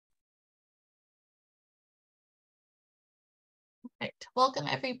Right. Welcome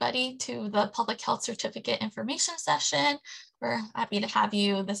everybody to the Public Health Certificate information session. We're happy to have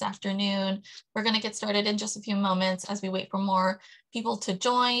you this afternoon. We're going to get started in just a few moments as we wait for more people to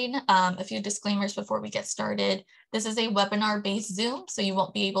join. A few disclaimers before we get started. This is a webinar-based Zoom, so you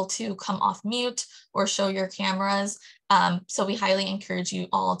won't be able to come off mute or show your cameras. So we highly encourage you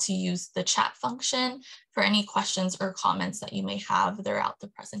all to use the chat function for any questions or comments that you may have throughout the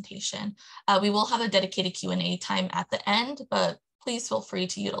presentation. We will have a dedicated Q&A time at the end, but please feel free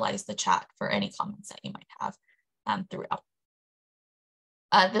to utilize the chat for any comments that you might have throughout.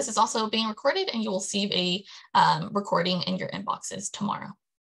 This is also being recorded and you will receive a recording in your inboxes tomorrow.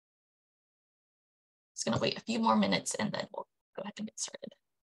 Just gonna wait a few more minutes and then we'll go ahead and get started.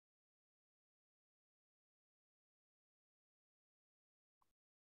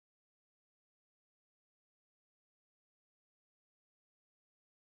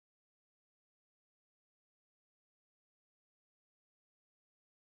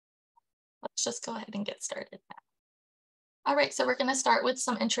 Let's just go ahead and get started now. All right, so we're going to start with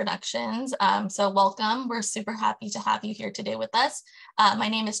some introductions. So welcome. We're super happy to have you here today with us. My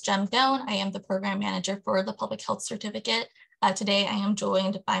name is Jem Doan. I am the program manager for the Public Health Certificate. Today, I am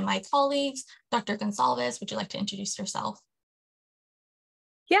joined by my colleagues. Dr. Gonsalves, would you like to introduce yourself?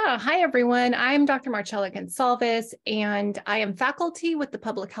 Yeah, hi everyone. I'm Dr. Marcella Gonsalves, and I am faculty with the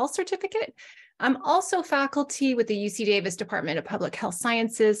Public Health Certificate. I'm also faculty with the UC Davis Department of Public Health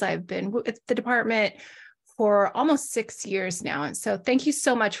Sciences. I've been with the department for almost 6 years now. And so thank you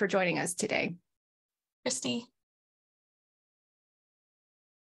so much for joining us today. Christy.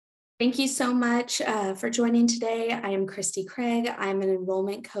 Thank you so much for joining today. I am Christy Craig. I'm an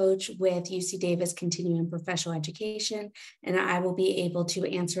enrollment coach with UC Davis Continuing Professional Education, and I will be able to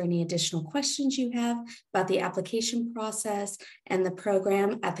answer any additional questions you have about the application process and the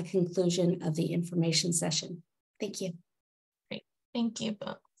program at the conclusion of the information session. Thank you. Great, thank you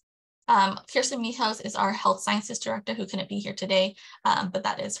both. Kirsten Mijos is our Health Sciences Director who couldn't be here today, but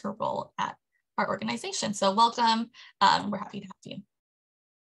that is her role at our organization. So welcome, we're happy to have you.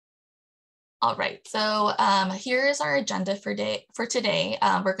 All right, so here is our agenda for today.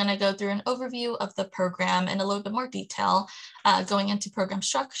 We're going to go through an overview of the program in a little bit more detail, going into program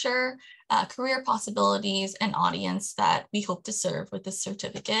structure, career possibilities, and audience that we hope to serve with this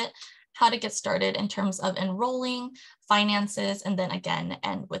certificate, how to get started in terms of enrolling, finances, and then again,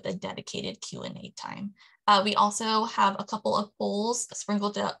 end with a dedicated Q&A time. We also have a couple of polls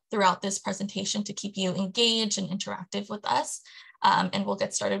sprinkled throughout this presentation to keep you engaged and interactive with us. And we'll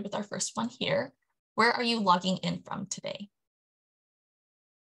get started with our first one here. Where are you logging in from today?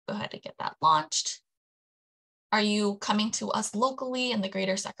 Go ahead and get that launched. Are you coming to us locally in the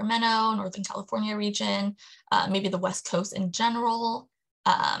greater Sacramento, Northern California region, maybe the West Coast in general,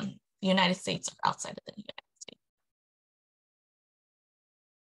 the United States or outside of the United States?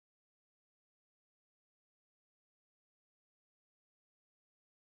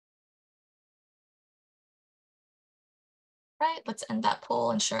 Right, let's end that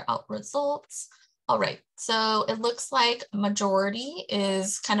poll and share out results. All right, so it looks like majority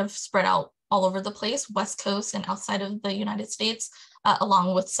is kind of spread out all over the place, West Coast and outside of the United States,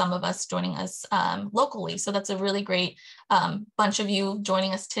 along with some of us joining us locally. So that's a really great bunch of you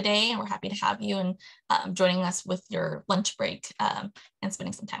joining us today, and we're happy to have you and joining us with your lunch break and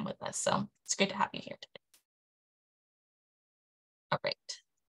spending some time with us. So it's great to have you here today. All right.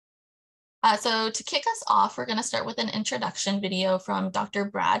 So to kick us off, we're going to start with an introduction video from Dr.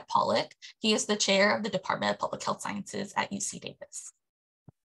 Brad Pollock. He is the chair of the Department of Public Health Sciences at UC Davis.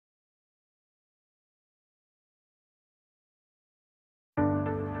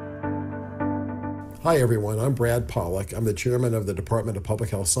 Hi everyone, I'm Brad Pollock. I'm the chairman of the Department of Public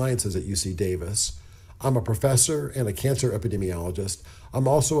Health Sciences at UC Davis. I'm a professor and a cancer epidemiologist. I'm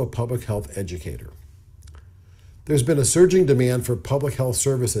also a public health educator. There's been a surging demand for public health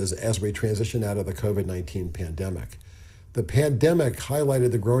services as we transition out of the COVID-19 pandemic. The pandemic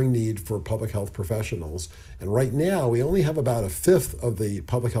highlighted the growing need for public health professionals, and right now we only have about 1/5 of the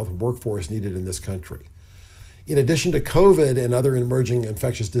public health workforce needed in this country. In addition to COVID and other emerging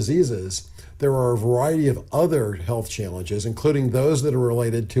infectious diseases, there are a variety of other health challenges, including those that are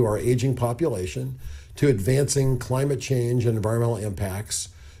related to our aging population, to advancing climate change and environmental impacts,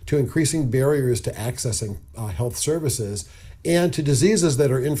 to increasing barriers to accessing health services, and to diseases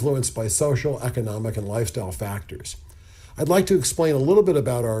that are influenced by social, economic, and lifestyle factors. I'd like to explain a little bit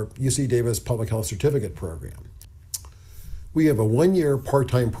about our UC Davis Public Health Certificate program. We have a 1-year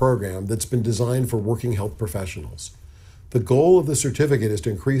part-time program that's been designed for working health professionals. The goal of the certificate is to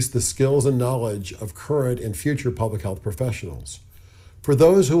increase the skills and knowledge of current and future public health professionals. For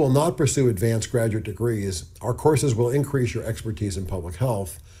those who will not pursue advanced graduate degrees, our courses will increase your expertise in public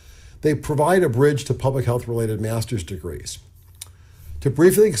health. They provide a bridge to public health-related master's degrees. To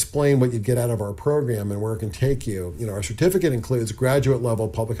briefly explain what you get out of our program and where it can take you, our certificate includes graduate-level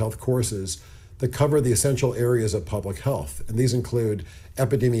public health courses that cover the essential areas of public health. And these include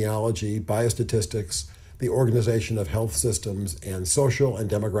epidemiology, biostatistics, the organization of health systems, and social and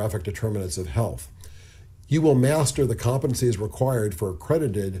demographic determinants of health. You will master the competencies required for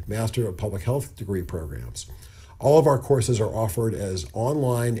accredited Master of Public Health degree programs. All of our courses are offered as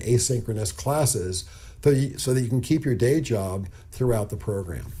online asynchronous classes so that you can keep your day job throughout the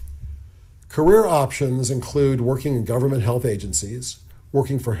program. Career options include working in government health agencies,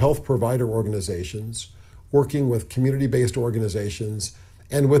 working for health provider organizations, working with community-based organizations,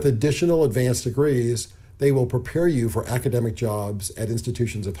 and with additional advanced degrees, they will prepare you for academic jobs at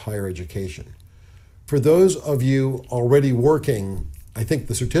institutions of higher education. For those of you already working, I think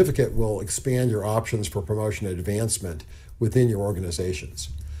the certificate will expand your options for promotion and advancement within your organizations.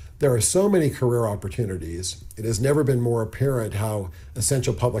 There are so many career opportunities. It has never been more apparent how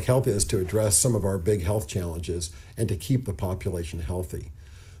essential public health is to address some of our big health challenges and to keep the population healthy.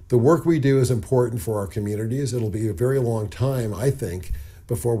 The work we do is important for our communities. It'll be a very long time, I think,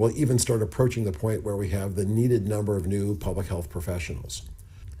 before we'll even start approaching the point where we have the needed number of new public health professionals.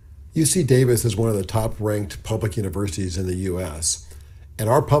 UC Davis is one of the top-ranked public universities in the U.S., and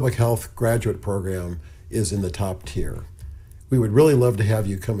our public health graduate program is in the top tier. We would really love to have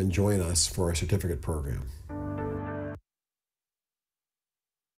you come and join us for our certificate program.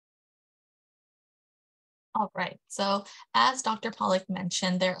 All right, so as Dr. Pollack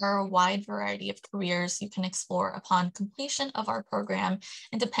mentioned, there are a wide variety of careers you can explore upon completion of our program,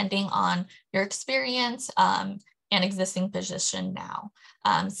 and depending on your experience and existing position now.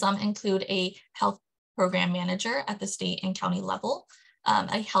 Some include a health program manager at the state and county level,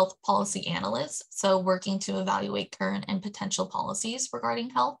 a health policy analyst, so working to evaluate current and potential policies regarding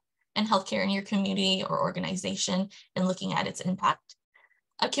health and healthcare in your community or organization and looking at its impact.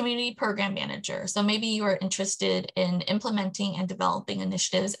 A community program manager, so maybe you are interested in implementing and developing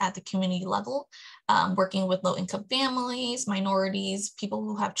initiatives at the community level, working with low-income families, minorities, people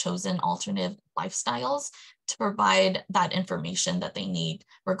who have chosen alternative lifestyles to provide that information that they need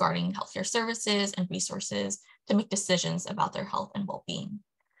regarding healthcare services and resources to make decisions about their health and well-being.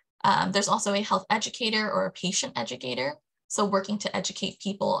 There's also a health educator or a patient educator, so working to educate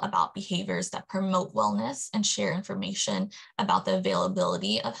people about behaviors that promote wellness and share information about the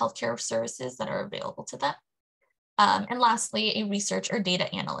availability of healthcare services that are available to them. And lastly, a research or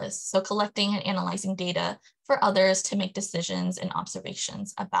data analyst, so collecting and analyzing data for others to make decisions and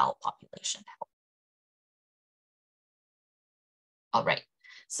observations about population health. All right.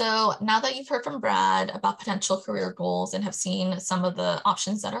 So now that you've heard from Brad about potential career goals and have seen some of the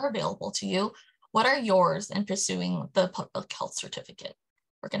options that are available to you, what are yours in pursuing the public health certificate?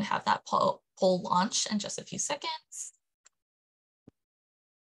 We're going to have that poll launch in just a few seconds.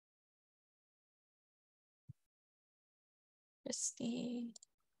 Christy.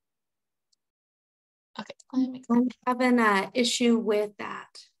 Okay. I'm having an issue with that.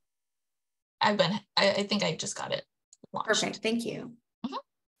 I think I just got it launched. Perfect. Thank you.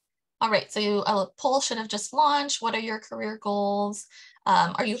 All right, so a poll should have just launched. What are your career goals?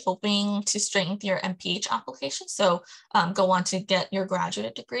 Are you hoping to strengthen your MPH application? So go on to get your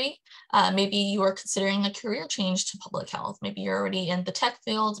graduate degree. Maybe you are considering a career change to public health. Maybe you're already in the tech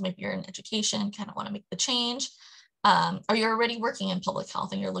field. Maybe you're in education, kind of want to make the change. Or you're already working in public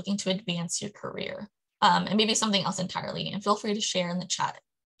health and you're looking to advance your career. And maybe something else entirely. And feel free to share in the chat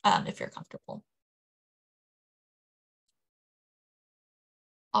if you're comfortable.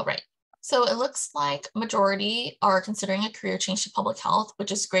 All right. So it looks like majority are considering a career change to public health,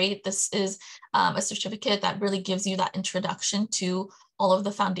 which is great. This is a certificate that really gives you that introduction to all of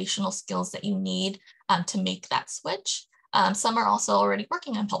the foundational skills that you need to make that switch. Some are also already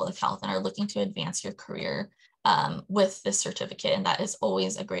working in public health and are looking to advance your career with this certificate, and that is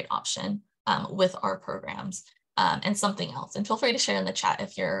always a great option with our programs and something else. And feel free to share in the chat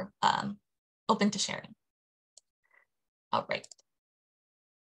if you're open to sharing. All right.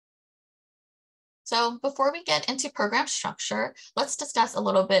 So before we get into program structure, let's discuss a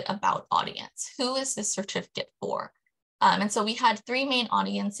little bit about audience. Who is this certificate for? And so we had three main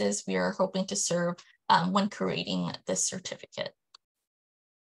audiences we are hoping to serve when creating this certificate.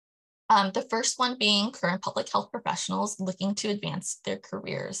 The first one being current public health professionals looking to advance their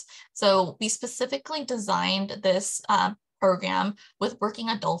careers. So we specifically designed this program with working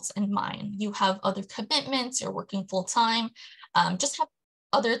adults in mind. You have other commitments, you're working full time, just have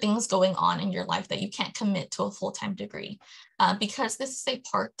other things going on in your life that you can't commit to a full-time degree. Because this is a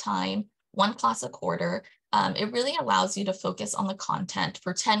part-time, one class a quarter, it really allows you to focus on the content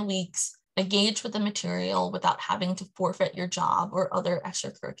for 10 weeks, engage with the material without having to forfeit your job or other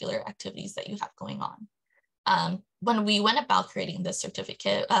extracurricular activities that you have going on. When we went about creating this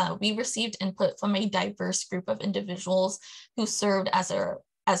certificate, we received input from a diverse group of individuals who served as our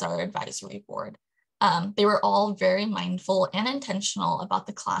advisory board. They were all very mindful and intentional about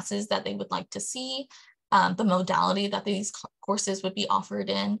the classes that they would like to see, the modality that these courses would be offered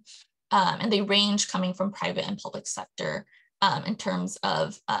in, and they range coming from private and public sector in terms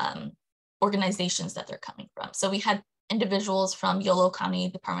of organizations that they're coming from. So we had individuals from Yolo County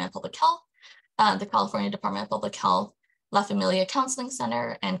Department of Public Health, the California Department of Public Health, La Familia Counseling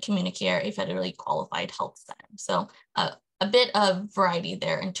Center, and CommuniCare, a federally qualified health center. So a bit of variety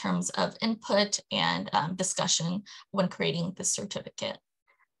there in terms of input and discussion when creating this certificate.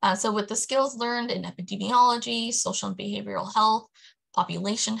 So with the skills learned in epidemiology, social and behavioral health,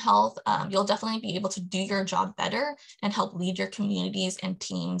 population health, you'll definitely be able to do your job better and help lead your communities and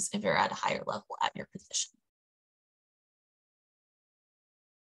teams if you're at a higher level at your position.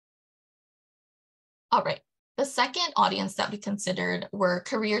 All right, the second audience that we considered were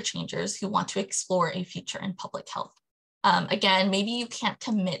career changers who want to explore a future in public health. Again, maybe you can't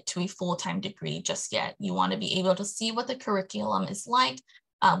commit to a full-time degree just yet. You want to be able to see what the curriculum is like,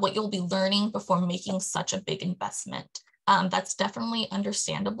 what you'll be learning before making such a big investment. That's definitely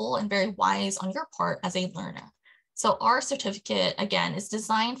understandable and very wise on your part as a learner. So our certificate, again, is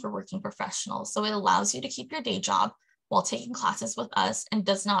designed for working professionals. So it allows you to keep your day job while taking classes with us and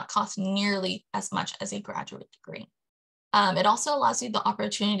does not cost nearly as much as a graduate degree. It also allows you the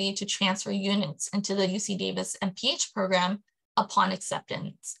opportunity to transfer units into the UC Davis MPH program upon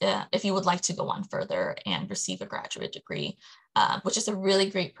acceptance, if you would like to go on further and receive a graduate degree, which is a really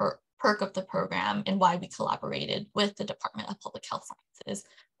great perk of the program and why we collaborated with the Department of Public Health Sciences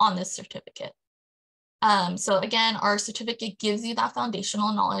on this certificate. So again, our certificate gives you that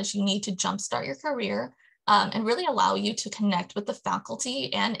foundational knowledge you need to jumpstart your career and really allow you to connect with the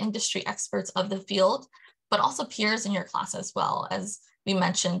faculty and industry experts of the field, but also peers in your class as well. As we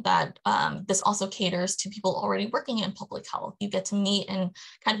mentioned that this also caters to people already working in public health. You get to meet and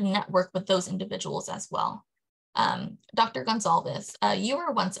kind of network with those individuals as well. Dr. Gonzalez, you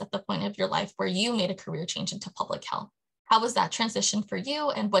were once at the point of your life where you made a career change into public health. How was that transition for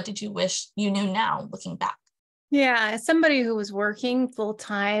you, and what did you wish you knew now looking back? Yeah, as somebody who was working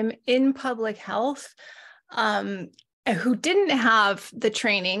full-time in public health, who didn't have the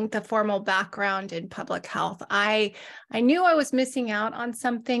training, the formal background in public health, I knew I was missing out on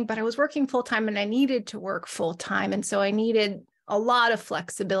something, but I was working full-time and I needed to work full-time. And so I needed a lot of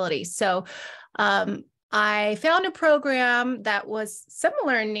flexibility. So I found a program that was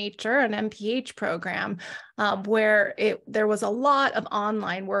similar in nature, an MPH program, where there was a lot of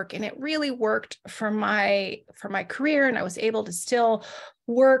online work, and it really worked for my career. And I was able to still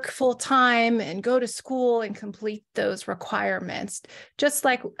work full time and go to school and complete those requirements, just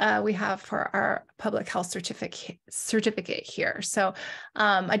like we have for our public health certificate here. So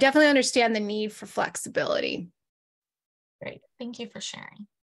I definitely understand the need for flexibility. Great, thank you for sharing.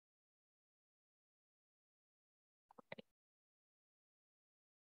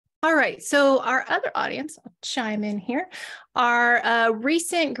 All right, so our other audience, I'll chime in here, are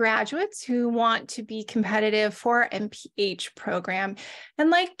recent graduates who want to be competitive for our MPH program.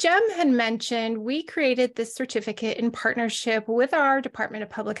 And like Jem had mentioned, we created this certificate in partnership with our Department of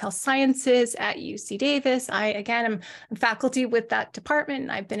Public Health Sciences at UC Davis. Again, I'm faculty with that department,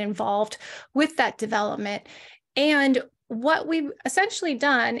 and I've been involved with that development. And what we've essentially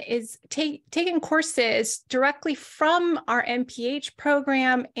done is taken courses directly from our MPH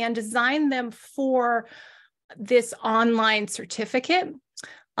program and designed them for this online certificate.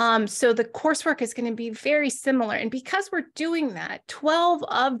 So the coursework is going to be very similar. And because we're doing that, 12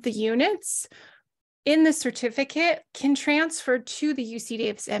 of the units in the certificate can transfer to the UC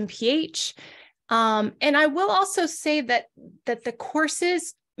Davis MPH. And I will also say that the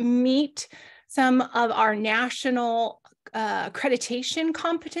courses meet some of our national accreditation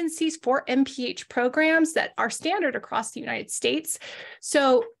competencies for MPH programs that are standard across the United States.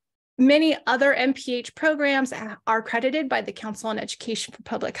 So many other MPH programs are accredited by the Council on Education for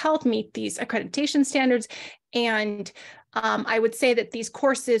Public Health, meet these accreditation standards. And I would say that these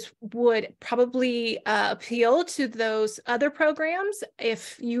courses would probably appeal to those other programs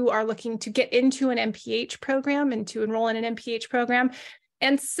if you are looking to get into an MPH program and to enroll in an MPH program.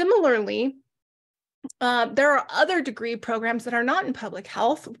 And similarly, There are other degree programs that are not in public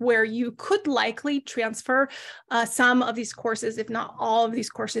health where you could likely transfer some of these courses, if not all of these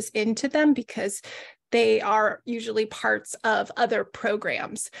courses, into them because they are usually parts of other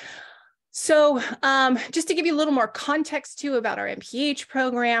programs. So just to give you a little more context too about our MPH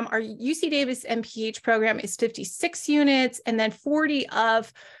program, our UC Davis MPH program is 56 units, and then 40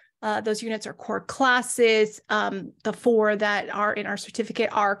 of those units are core classes. The 4 that are in our certificate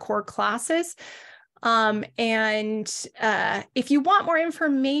are core classes. If you want more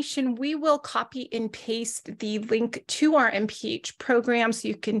information, we will copy and paste the link to our MPH program so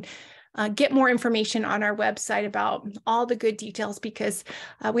you can get more information on our website about all the good details, because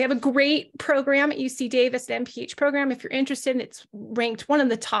we have a great program at UC Davis, the MPH program. If you're interested, it's ranked one of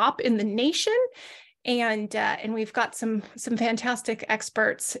the top in the nation. And we've got some fantastic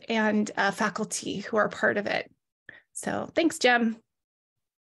experts and faculty who are part of it. So thanks, Jem.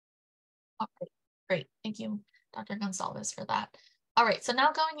 Okay, great. Thank you, Dr. Gonsalves, for that. All right, so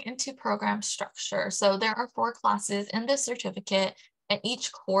now going into program structure. So there are 4 classes in this certificate, and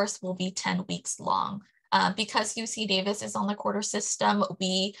each course will be 10 weeks long. Because UC Davis is on the quarter system,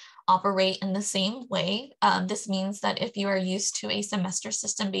 we operate in the same way. This means that if you are used to a semester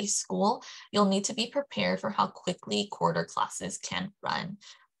system-based school, you'll need to be prepared for how quickly quarter classes can run.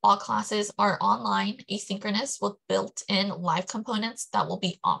 All classes are online, asynchronous, with built-in live components that will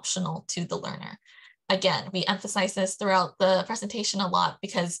be optional to the learner. Again, we emphasize this throughout the presentation a lot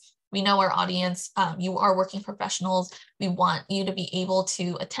because we know our audience, you are working professionals. We want you to be able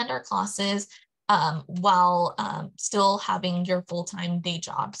to attend our classes while still having your full-time day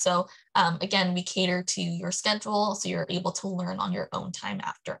job. So again, we cater to your schedule so you're able to learn on your own time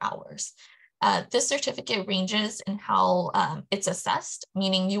after hours. This certificate ranges in how it's assessed,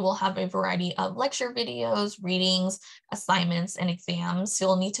 meaning you will have a variety of lecture videos, readings, assignments, and exams. So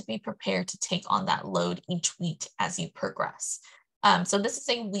you'll need to be prepared to take on that load each week as you progress. So this is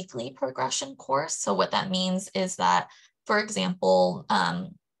a weekly progression course. So what that means is that, for example,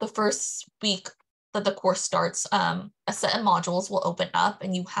 the first week that the course starts, a set of modules will open up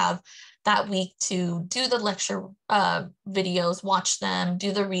and you have that week to do the lecture videos, watch them,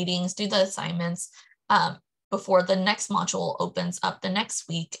 do the readings, do the assignments before the next module opens up the next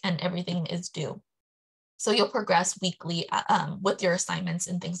week and everything is due. So you'll progress weekly with your assignments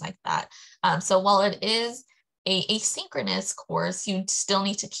and things like that. So while it is an asynchronous course, you still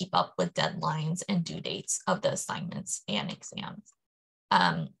need to keep up with deadlines and due dates of the assignments and exams.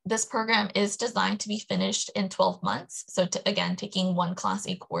 This program is designed to be finished in 12 months. So again, taking 1 class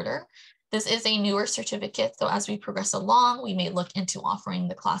a quarter. This is a newer certificate. So as we progress along, we may look into offering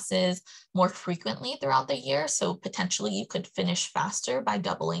the classes more frequently throughout the year. So potentially you could finish faster by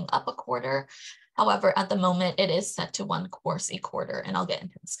doubling up a quarter. However, at the moment, it is set to 1 course a quarter, and I'll get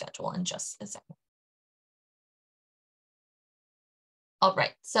into the schedule in just a second. All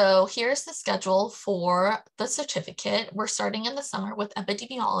right, so here's the schedule for the certificate. We're starting in the summer with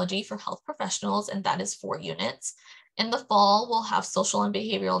epidemiology for health professionals, and that is 4 units. In the fall, we'll have social and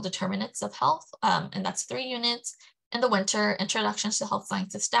behavioral determinants of health, and that's 3 units. In the winter, introductions to health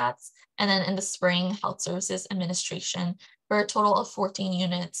sciences stats, and then in the spring, health services administration, for a total of 14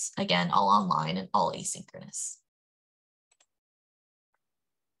 units, again, all online and all asynchronous.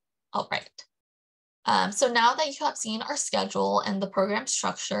 All right. So now that you have seen our schedule and the program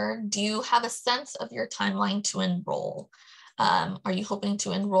structure, do you have a sense of your timeline to enroll? Are you hoping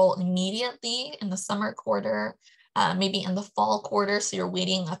to enroll immediately in the summer quarter, maybe in the fall quarter, so you're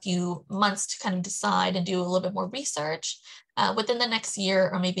waiting a few months to kind of decide and do a little bit more research within the next year,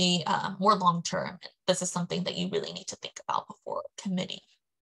 or maybe more long-term? This is something that you really need to think about before committing.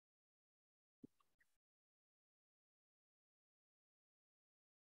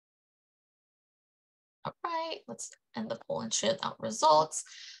 All right, let's end the poll and share out results.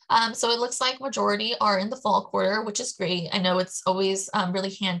 So it looks like majority are in the fall quarter, which is great. I know it's always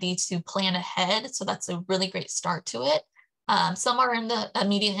really handy to plan ahead, so that's a really great start to it. Some are in the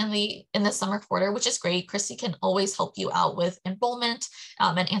immediately in the summer quarter, which is great. Christy can always help you out with enrollment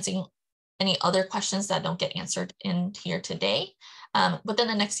and answering any other questions that don't get answered in here today within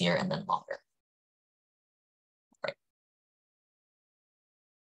the next year and then longer.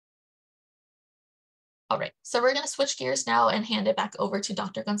 All right, so we're going to switch gears now and hand it back over to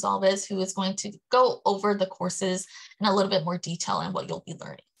Dr. Gonsalves, who is going to go over the courses in a little bit more detail and what you'll be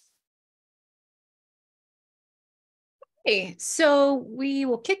learning. Okay, so we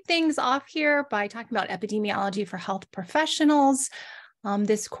will kick things off here by talking about epidemiology for health professionals.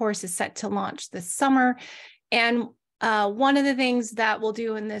 This course is set to launch this summer. And one of the things that we'll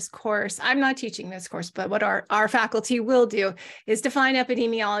do in this course, I'm not teaching this course, but what our faculty will do is define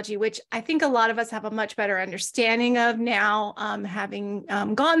epidemiology, which I think a lot of us have a much better understanding of now, having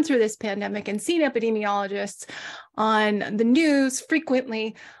gone through this pandemic and seen epidemiologists on the news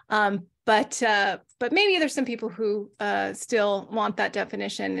frequently. But maybe there's some people who still want that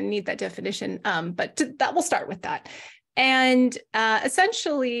definition and need that definition, that we'll start with that. And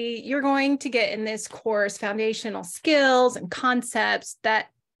essentially, you're going to get in this course foundational skills and concepts that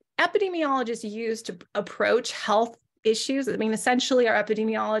epidemiologists use to approach health issues. I mean, essentially, our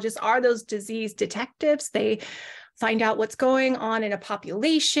epidemiologists are those disease detectives. They find out what's going on in a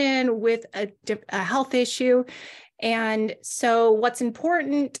population with a health issue. And so what's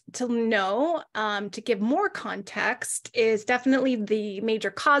important to know, to give more context, is definitely the major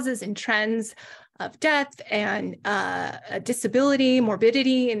causes and trends of death and disability,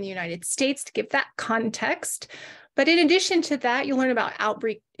 morbidity in the United States, to give that context. But in addition to that, you'll learn about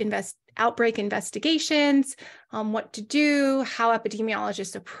outbreak investigations, what to do, how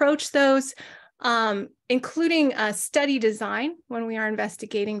epidemiologists approach those, including study design when we are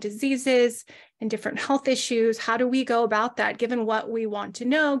investigating diseases and different health issues. How do we go about that, given what we want to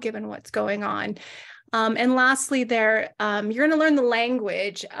know, given what's going on? And lastly, you're going to learn the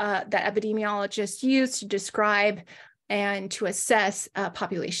language that epidemiologists use to describe and to assess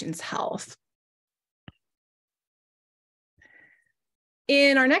populations' health.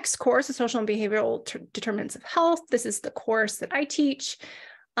 In our next course, the Social and Behavioral Determinants of Health, this is the course that I teach.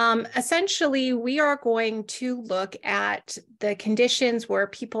 Essentially, we are going to look at the conditions where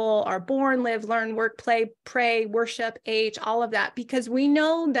people are born, live, learn, work, play, pray, worship, age, all of that, because we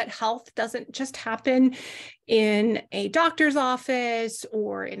know that health doesn't just happen in a doctor's office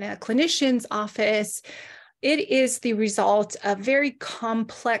or in a clinician's office. It is the result of very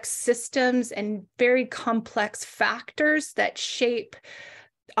complex systems and very complex factors that shape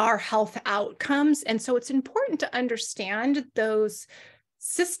our health outcomes. And so it's important to understand those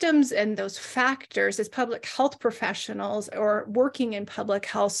systems and those factors as public health professionals or working in public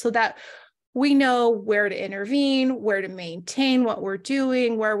health, so that we know where to intervene, where to maintain what we're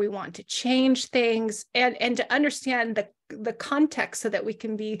doing, where we want to change things, and to understand the context so that we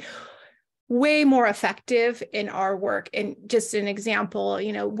can be way more effective in our work. And just an example,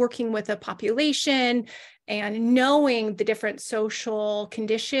 working with a population and knowing the different social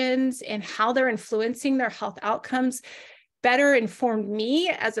conditions and how they're influencing their health outcomes better informed me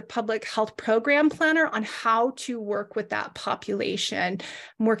as a public health program planner on how to work with that population.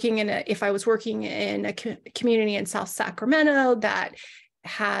 If I was working in a community in South Sacramento that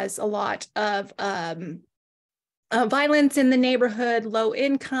has a lot of violence in the neighborhood, low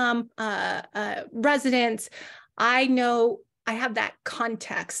income residents, I know I have that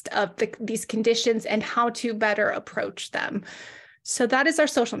context of these conditions and how to better approach them. So that is our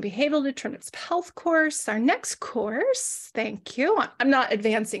Social and Behavioral Determinants of Health course. Our next course, thank you. I'm not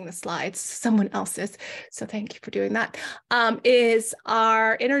advancing the slides, someone else is, so thank you for doing that, is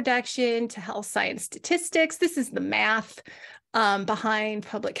our Introduction to Health Science Statistics. This is the math behind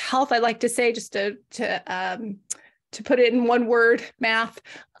public health. I like to say, just to put it in one word, math.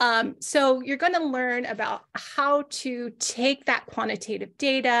 So you're going to learn about how to take that quantitative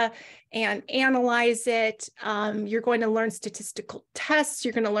data and analyze it. You're going to learn statistical tests.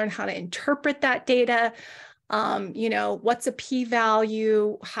 You're going to learn how to interpret that data. What's a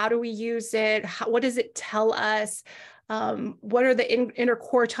p-value? How do we use it? What does it tell us? What are the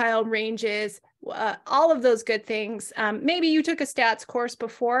interquartile ranges? All of those good things. Maybe you took a stats course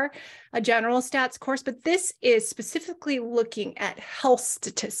before, a general stats course, but this is specifically looking at health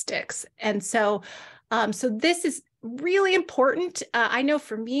statistics. And so this is really important. I know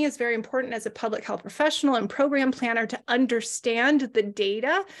for me, it's very important as a public health professional and program planner to understand the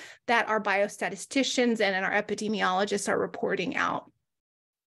data that our biostatisticians and our epidemiologists are reporting out.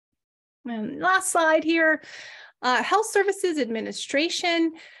 And last slide here, Health Services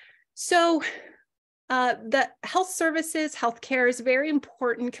Administration. So the health services, healthcare is a very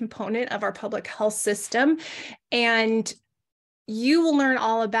important component of our public health system. And you will learn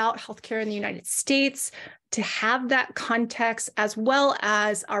all about healthcare in the United States to have that context, as well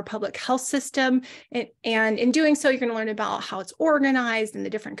as our public health system. And in doing so, you're going to learn about how it's organized and the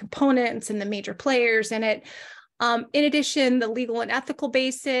different components and the major players in it. In addition, the legal and ethical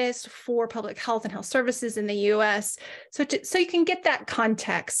basis for public health and health services in the U.S. So you can get that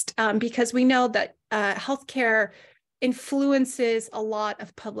context, because we know that healthcare influences a lot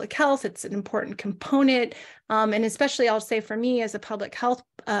of public health. It's an important component. And especially, I'll say for me as a public health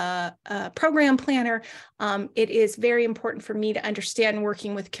program planner, it is very important for me to understand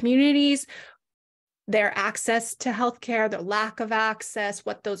working with communities their access to healthcare, their lack of access,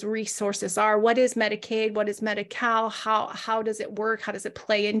 what those resources are, what is Medicaid, what is Medi-Cal, how does it work, how does it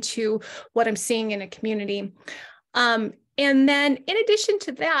play into what I'm seeing in a community. And then in addition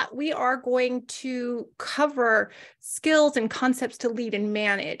to that, we are going to cover skills and concepts to lead and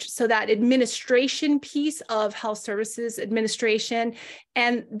manage. So that administration piece of health services administration,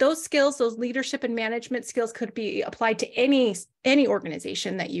 and those skills, those leadership and management skills could be applied to any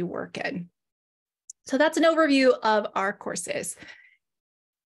organization that you work in. So that's an overview of our courses.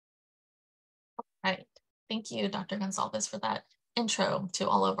 All right. Thank you, Dr. Gonsalves, for that intro to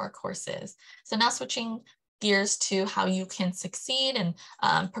all of our courses. So now switching gears to how you can succeed and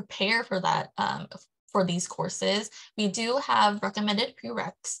prepare for that for these courses. We do have recommended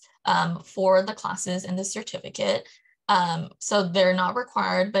prereqs for the classes in the certificate. So they're not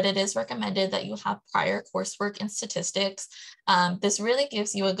required, but it is recommended that you have prior coursework in statistics. This really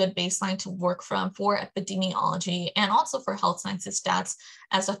gives you a good baseline to work from for epidemiology and also for health sciences stats.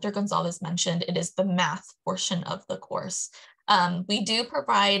 As Dr. Gonsalves mentioned, it is the math portion of the course. We do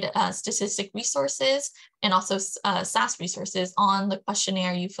provide statistic resources and also SAS resources on the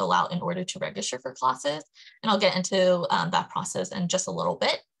questionnaire you fill out in order to register for classes. And I'll get into that process in just a little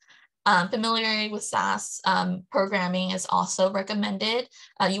bit. Familiarity with SAS programming is also recommended.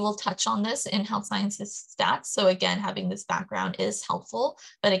 You will touch on this in health sciences stats. So again, having this background is helpful,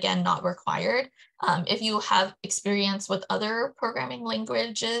 but again, not required. If you have experience with other programming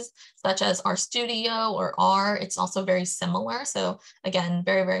languages, such as RStudio or R, it's also very similar. So again,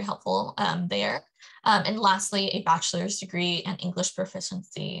 very, very helpful there. And lastly, a bachelor's degree and English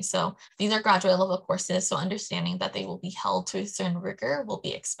proficiency. So these are graduate level courses, so understanding that they will be held to a certain rigor will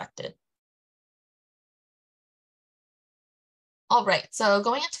be expected. All right, so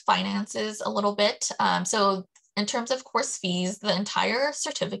going into finances a little bit. So in terms of course fees, the entire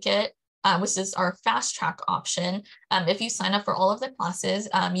certificate, which is our fast track option. If you sign up for all of the classes,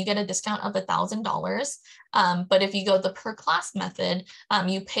 you get a discount of $1,000. But if you go the per class method,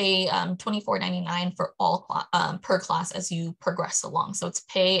 you pay $24.99 for all per class as you progress along. So it's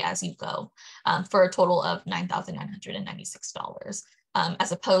pay as you go for a total of $9,996.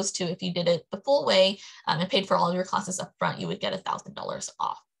 As opposed to if you did it the full way and paid for all of your classes up front, you would get $1,000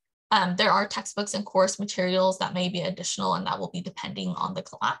 off. There are textbooks and course materials that may be additional, and that will be depending on the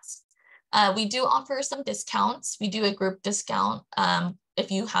class. We do offer some discounts. We do a group discount.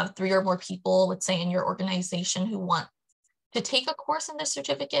 If you have 3 or more people, let's say in your organization, who want to take a course in this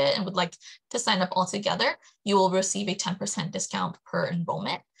certificate and would like to sign up all together, you will receive a 10% discount per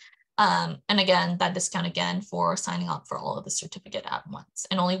enrollment. And again, that discount again for signing up for all of the certificate at once,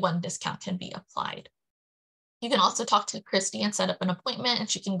 and only one discount can be applied. You can also talk to Christy and set up an appointment, and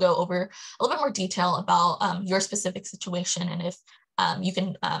she can go over a little bit more detail about your specific situation and if you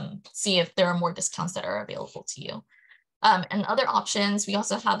can see if there are more discounts that are available to you. And other options, we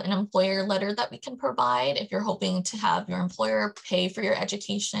also have an employer letter that we can provide if you're hoping to have your employer pay for your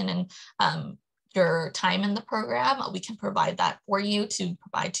education and your time in the program. We can provide that for you to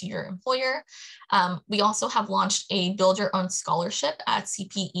provide to your employer. We also have launched a Build Your Own Scholarship at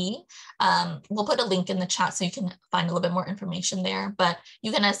CPE. We'll put a link in the chat so you can find a little bit more information there, but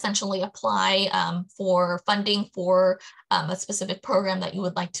you can essentially apply for funding for a specific program that you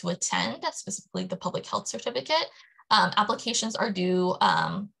would like to attend, specifically the public health certificate. Applications are due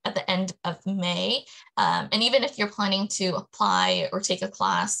at the end of May. And even if you're planning to apply or take a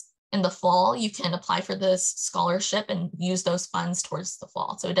class in the fall, you can apply for this scholarship and use those funds towards the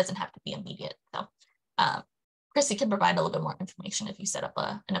fall. So it doesn't have to be immediate. So Chrissy can provide a little bit more information if you set up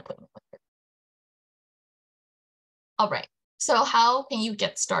an appointment with her. All right, so how can you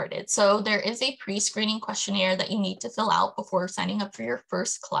get started? So there is a pre-screening questionnaire that you need to fill out before signing up for your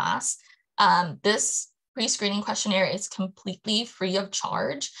first class. This pre-screening questionnaire is completely free of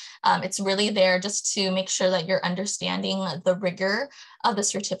charge. It's really there just to make sure that you're understanding the rigor of the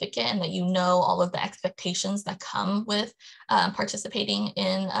certificate and that you know all of the expectations that come with participating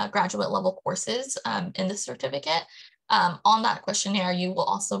in graduate level courses in the certificate. On that questionnaire, you will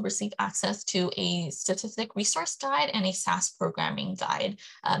also receive access to a statistic resource guide and a SAS programming guide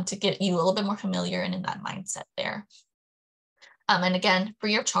to get you a little bit more familiar and in that mindset there. And again,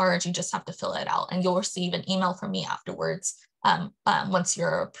 free of charge, you just have to fill it out and you'll receive an email from me afterwards once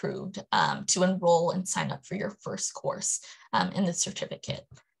you're approved to enroll and sign up for your first course in the certificate.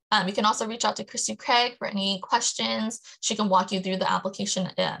 You can also reach out to Christy Craig for any questions. She can walk you through the application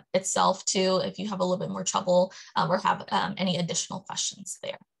itself too, if you have a little bit more trouble or have any additional questions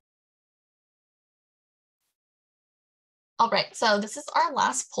there. All right, so this is our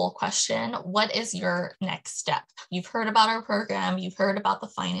last poll question. What is your next step? You've heard about our program, you've heard about the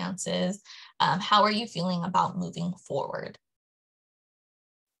finances. How are you feeling about moving forward?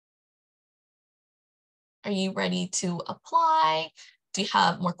 Are you ready to apply? Do you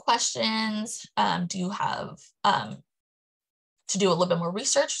have more questions? Do you have to do a little bit more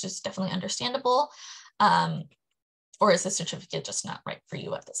research, which is definitely understandable? Or is the certificate just not right for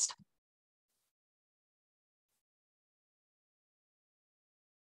you at this time?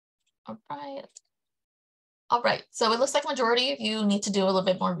 All right, so it looks like majority of you need to do a little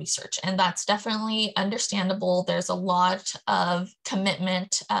bit more research, and that's definitely understandable. There's a lot of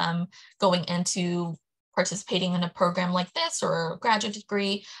commitment going into participating in a program like this or a graduate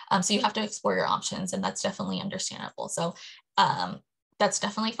degree. So you have to explore your options, and that's definitely understandable. So that's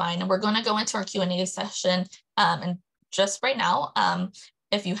definitely fine. And we're going to go into our Q&A session. And just right now,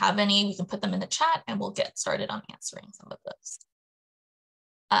 if you have any, you can put them in the chat and we'll get started on answering some of those.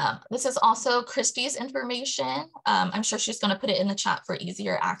 This is also Christy's information. I'm sure she's going to put it in the chat for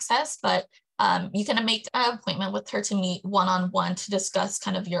easier access, but you can make an appointment with her to meet one-on-one to discuss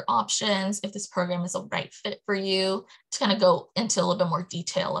kind of your options, if this program is a right fit for you, to kind of go into a little bit more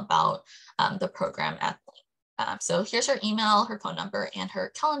detail about the program at Link. So here's her email, her phone number, and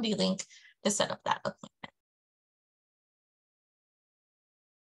her Calendly link to set up that appointment.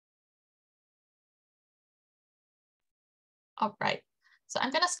 All right, so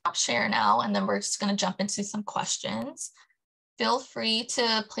I'm going to stop share now, and then we're just going to jump into some questions. Feel free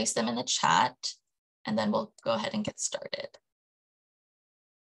to place them in the chat, and then we'll go ahead and get started.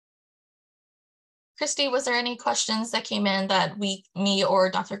 Christy, was there any questions that came in that me or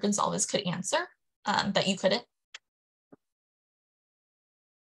Dr. Gonzalez could answer that you couldn't?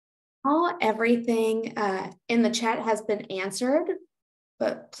 Everything in the chat has been answered,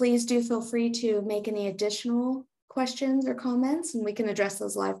 but please do feel free to make any additional questions or comments, and we can address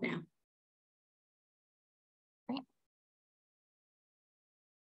those live now. Great.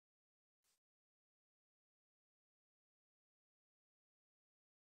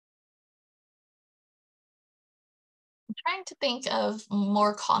 I'm trying to think of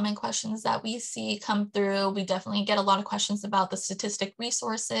more common questions that we see come through. We definitely get a lot of questions about the statistic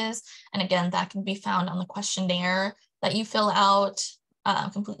resources. And again, that can be found on the questionnaire that you fill out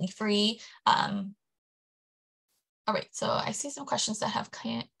completely free. All right, so I see some questions that have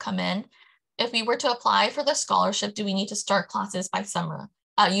come in. If we were to apply for the scholarship, do we need to start classes by summer?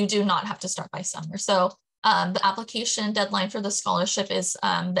 You do not have to start by summer. So the application deadline for the scholarship is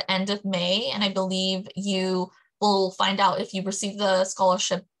the end of May, and I believe you will find out if you receive the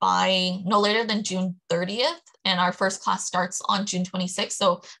scholarship by no later than June 30th, and our first class starts on June 26th,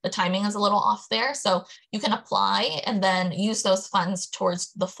 so the timing is a little off there. So you can apply and then use those funds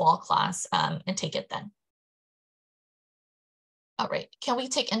towards the fall class and take it then. All right, can we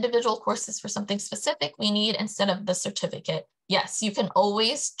take individual courses for something specific we need instead of the certificate? Yes, you can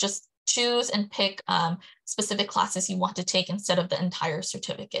always just choose and pick specific classes you want to take instead of the entire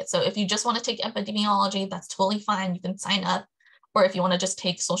certificate. So if you just want to take epidemiology, that's totally fine. You can sign up. Or if you want to just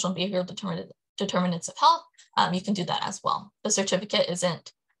take social and behavioral determinants of health, you can do that as well. The certificate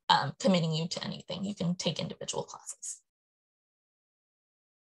isn't committing you to anything. You can take individual classes.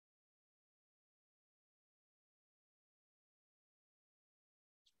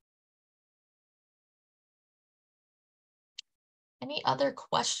 Any other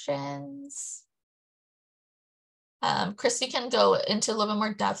questions? Christy can go into a little bit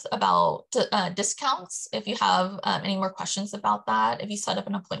more depth about discounts if you have any more questions about that. If you set up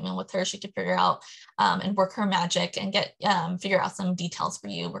an appointment with her, she could figure out and work her magic and get figure out some details for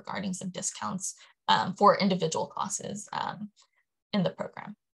you regarding some discounts for individual classes in the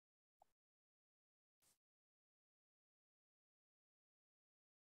program.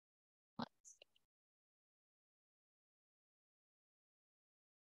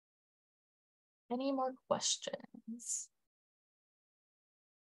 Any more questions?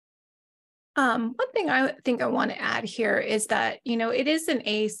 One thing I think I want to add here is that, it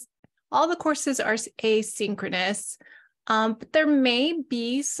is all the courses are asynchronous, but there may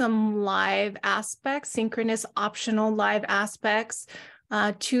be some live aspects, synchronous optional live aspects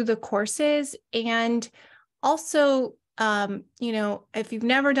to the courses. And also, if you've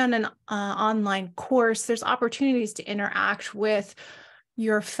never done an online course, there's opportunities to interact with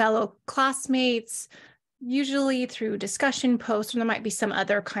your fellow classmates, usually through discussion posts, or there might be some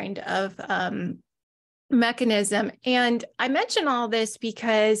other kind of mechanism. And I mention all this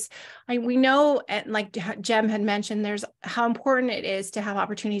because we know, and like Jem had mentioned, there's how important it is to have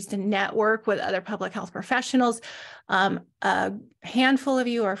opportunities to network with other public health professionals. A handful of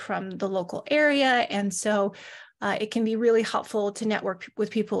you are from the local area, and so it can be really helpful to network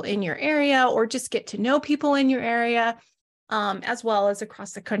with people in your area or just get to know people in your area. as well as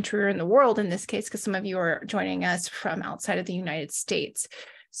across the country or in the world in this case, because some of you are joining us from outside of the United States.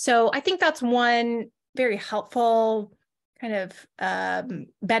 So I think that's one very helpful kind of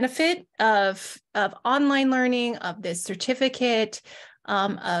benefit of online learning, of this certificate,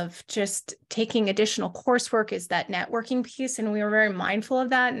 of just taking additional coursework, is that networking piece. And we were very mindful of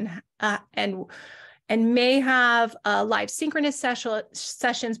that, and may have live synchronous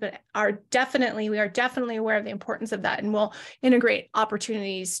sessions, but we are definitely aware of the importance of that, and we'll integrate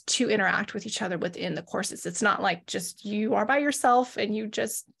opportunities to interact with each other within the courses. It's not like just you are by yourself and you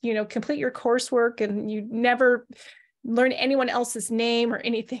just, complete your coursework and you never learn anyone else's name or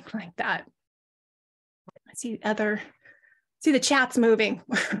anything like that. I see the chat's moving.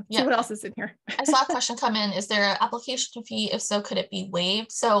 Yeah. See what else is in here. I saw a question come in. Is there an application fee? If so, could it be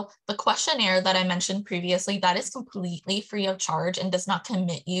waived? So the questionnaire that I mentioned previously, that is completely free of charge and does not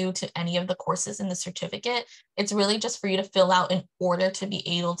commit you to any of the courses in the certificate. It's really just for you to fill out in order to be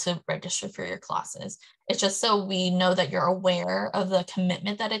able to register for your classes. It's just so we know that you're aware of the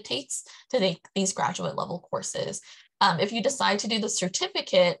commitment that it takes to take these graduate level courses. If you decide to do the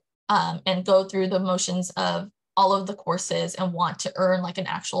certificate and go through the motions of all of the courses and want to earn like an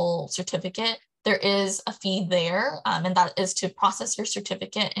actual certificate, there is a fee there, and that is to process your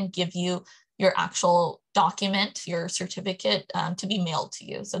certificate and give you your actual document, your certificate, to be mailed to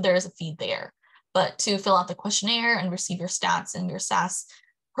you. So there is a fee there. But to fill out the questionnaire and receive your stats and your SAS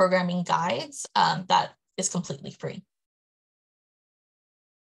programming guides, that is completely free.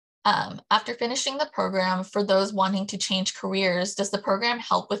 After finishing the program, for those wanting to change careers, does the program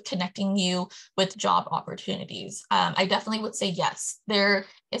help with connecting you with job opportunities? I definitely would say yes. There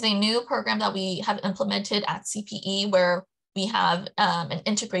is a new program that we have implemented at CPE where we have an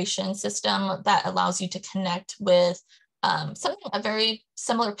integration system that allows you to connect with a very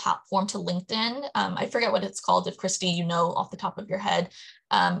similar platform to LinkedIn. I forget what it's called, if Christy, you know off the top of your head,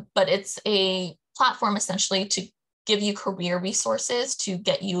 but it's a platform essentially to give you career resources to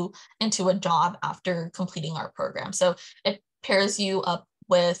get you into a job after completing our program. So it pairs you up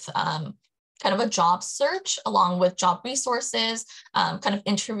with kind of a job search along with job resources, kind of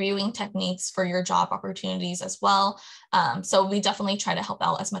interviewing techniques for your job opportunities as well. So we definitely try to help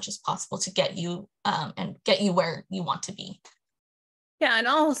out as much as possible to get you and get you where you want to be. Yeah, and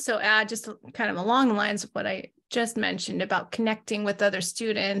I'll also add just kind of along the lines of what I just mentioned about connecting with other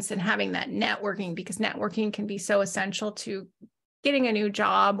students and having that networking, because networking can be so essential to getting a new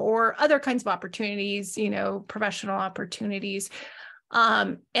job or other kinds of opportunities, professional opportunities.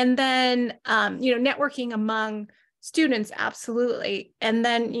 And then, networking among students, absolutely. And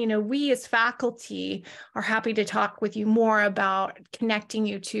then, we as faculty are happy to talk with you more about connecting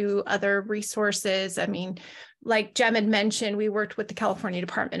you to other resources. I mean, like Jem had mentioned, we worked with the California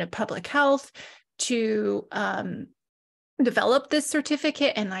Department of Public Health to develop this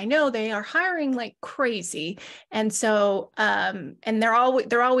certificate, and I know they are hiring like crazy. And so, and they're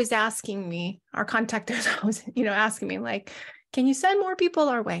always asking me, our contactors are always, asking me like, can you send more people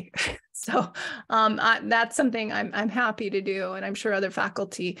our way? So that's something I'm happy to do, and I'm sure other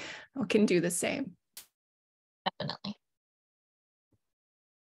faculty can do the same. Definitely.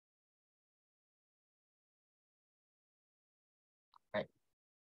 Right.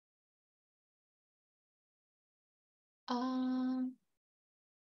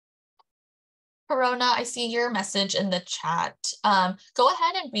 Corona, I see your message in the chat. Go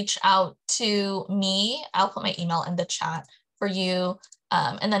ahead and reach out to me. I'll put my email in the chat for you.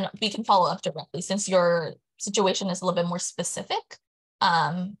 And then we can follow up directly since your situation is a little bit more specific.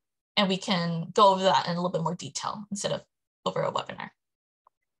 And we can go over that in a little bit more detail instead of over a webinar.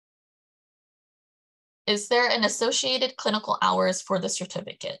 Is there an associated clinical hours for the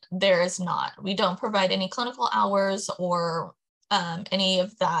certificate? There is not. We don't provide any clinical hours or any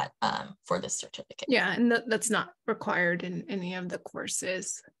of that for this certificate. Yeah, and that's not required in any of the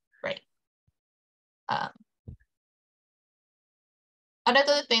courses. Right.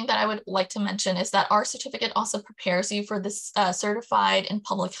 Another thing that I would like to mention is that our certificate also prepares you for this certified in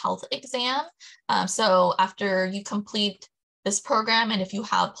public health exam. So after you complete this program, and if you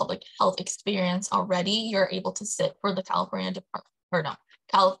have public health experience already, you're able to sit for the California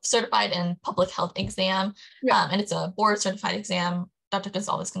certified in public health exam. Yeah. And it's a board certified exam. Dr.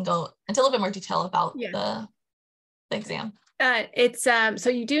 Gonsalves can go into a little bit more detail about the exam. It's so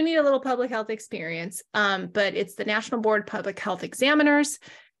you do need a little public health experience, but it's the National Board Public Health Examiners.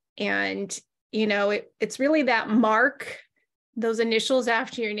 And, it's really that mark, those initials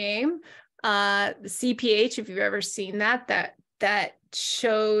after your name, the CPH, if you've ever seen that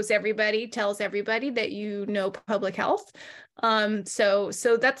shows everybody, tells everybody that you know public health.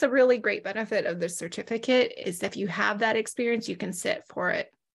 So that's a really great benefit of the certificate, is if you have that experience, you can sit for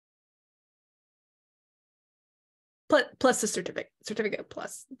it. Plus the certificate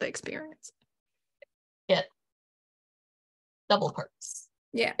plus the experience. Yeah. Double perks.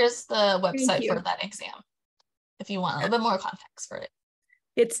 Yeah. Here's the website for that exam if you want a little bit more context for it.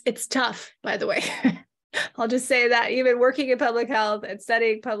 It's tough, by the way. I'll just say that even working in public health and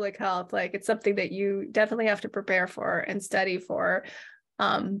studying public health, like, it's something that you definitely have to prepare for and study for.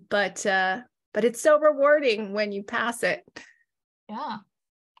 But it's so rewarding when you pass it. Yeah.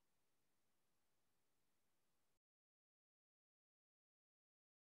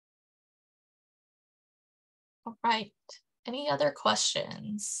 All right. Any other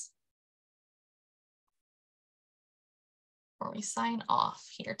questions before we sign off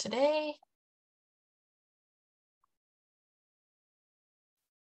here today?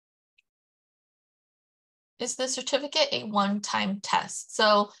 Is the certificate a one-time test?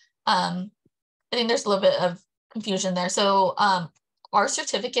 So I think there's a little bit of confusion there. So our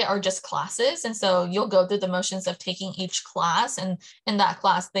certificate are just classes. And so you'll go through the motions of taking each class. And in that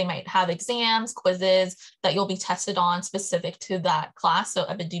class, they might have exams, quizzes that you'll be tested on specific to that class. So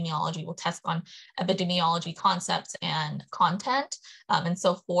epidemiology will test on epidemiology concepts and content and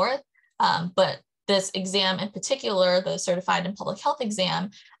so forth. But this exam in particular, the Certified in Public Health exam,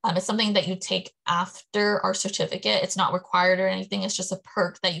 is something that you take after our certificate. It's not required or anything. It's just a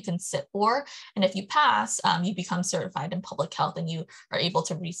perk that you can sit for. And if you pass, you become certified in public health and you are able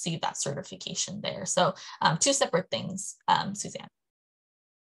to receive that certification there. So two separate things, Suzanne.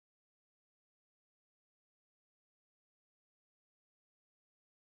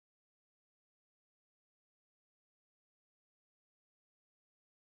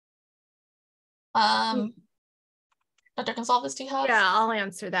 Dr. Gonsalves, do you have? Yeah, I'll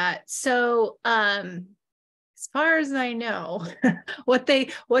answer that. So as far as I know, what they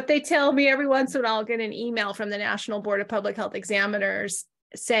tell me every once in a while, I'll get an email from the National Board of Public Health Examiners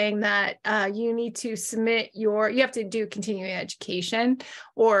saying that you need to submit you have to do continuing education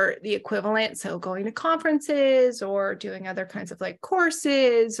or the equivalent. So going to conferences or doing other kinds of like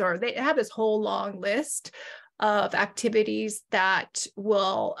courses, or they have this whole long list of activities that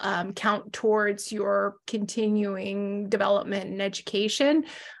will count towards your continuing development and education.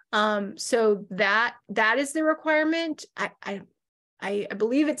 So that is the requirement. I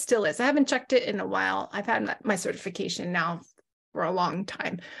believe it still is. I haven't checked it in a while. I've had my certification now for a long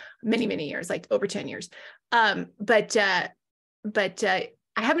time, many years, like over 10 years. But I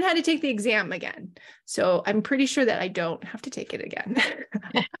haven't had to take the exam again. So I'm pretty sure that I don't have to take it again.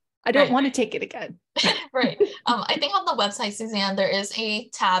 I don't want to take it again. Right. I think on the website, Suzanne, there is a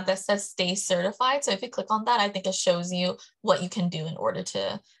tab that says stay certified. So if you click on that, I think it shows you what you can do in order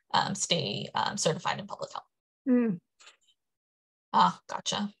to stay certified in public health. Mm. Ah,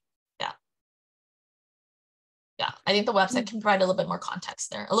 gotcha. Yeah. I think the website can provide a little bit more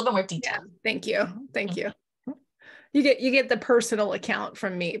context there, a little bit more detail. Yeah, thank you. Thank you. You get the personal account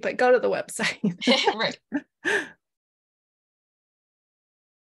from me, but go to the website. Right.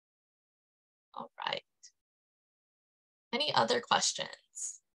 All right. Any other questions?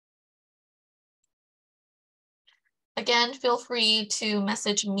 Again, feel free to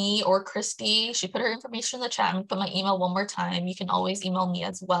message me or Christy. She put her information in the chat and put my email one more time. You can always email me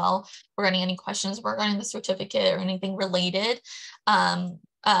as well regarding any questions regarding the certificate or anything related.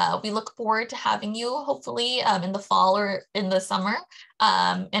 We look forward to having you hopefully in the fall or in the summer.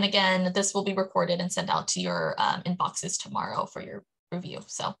 And again, this will be recorded and sent out to your inboxes tomorrow for your review.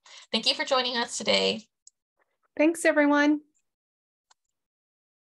 So thank you for joining us today. Thanks, everyone.